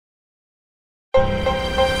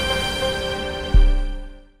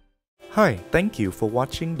Hi, thank you for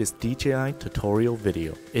watching this DJI tutorial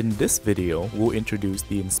video. In this video, we'll introduce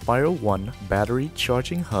the Inspire 1 battery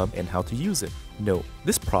charging hub and how to use it. Note,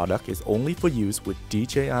 this product is only for use with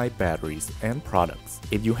DJI batteries and products.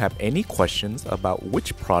 If you have any questions about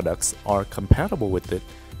which products are compatible with it,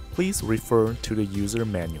 please refer to the user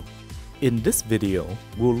manual. In this video,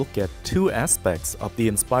 we'll look at two aspects of the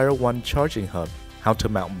Inspire 1 charging hub: how to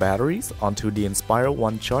mount batteries onto the Inspire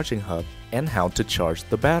 1 charging hub and how to charge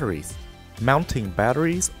the batteries. Mounting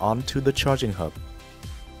batteries onto the charging hub.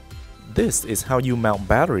 This is how you mount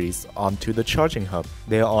batteries onto the charging hub.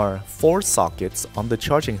 There are 4 sockets on the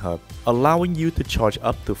charging hub, allowing you to charge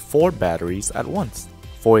up to 4 batteries at once.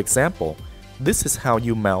 For example, this is how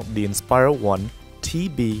you mount the Inspire 1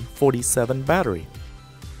 TB47 battery.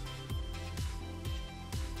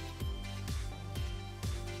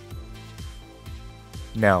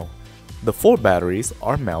 Now, the 4 batteries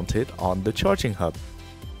are mounted on the charging hub.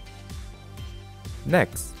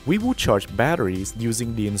 Next, we will charge batteries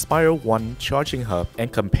using the Inspire 1 charging hub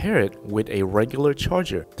and compare it with a regular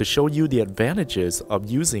charger to show you the advantages of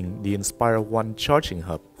using the Inspire 1 charging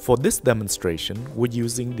hub. For this demonstration, we're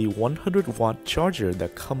using the 100-watt charger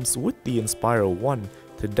that comes with the Inspire 1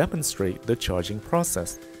 to demonstrate the charging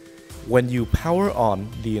process. When you power on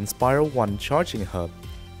the Inspire 1 charging hub,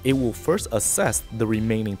 it will first assess the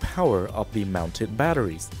remaining power of the mounted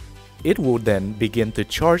batteries. It will then begin to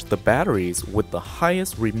charge the batteries with the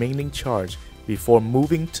highest remaining charge before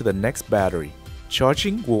moving to the next battery.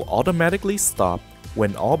 Charging will automatically stop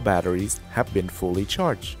when all batteries have been fully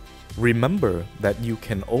charged. Remember that you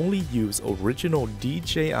can only use original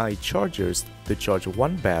DJI chargers to charge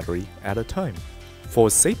one battery at a time. For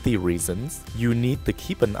safety reasons, you need to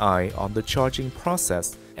keep an eye on the charging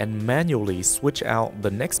process and manually switch out the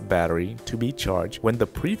next battery to be charged when the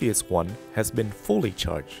previous one has been fully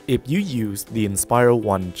charged. If you use the Inspire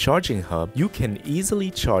 1 charging hub, you can easily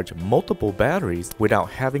charge multiple batteries without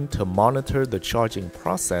having to monitor the charging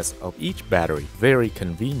process of each battery. Very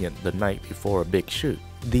convenient the night before a big shoot.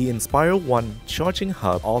 The Inspire 1 charging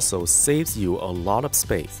hub also saves you a lot of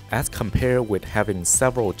space as compared with having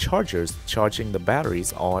several chargers charging the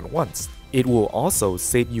batteries all at once. It will also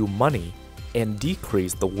save you money and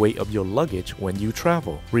decrease the weight of your luggage when you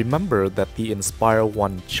travel. Remember that the Inspire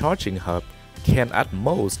 1 charging hub can at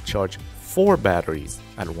most charge 4 batteries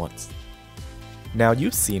at once. Now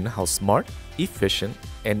you've seen how smart, efficient,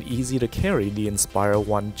 and easy to carry the Inspire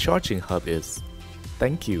 1 charging hub is.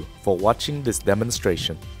 Thank you for watching this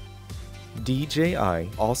demonstration. DJI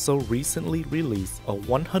also recently released a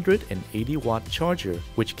 180-watt charger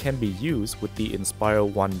which can be used with the Inspire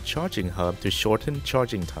 1 charging hub to shorten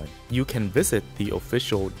charging time. You can visit the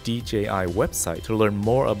official DJI website to learn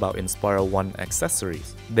more about Inspire 1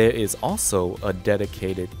 accessories. There is also a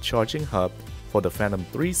dedicated charging hub for the Phantom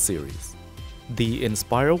 3 series. The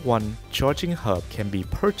Inspire 1 charging hub can be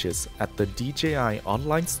purchased at the DJI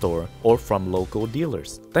online store or from local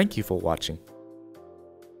dealers. Thank you for watching.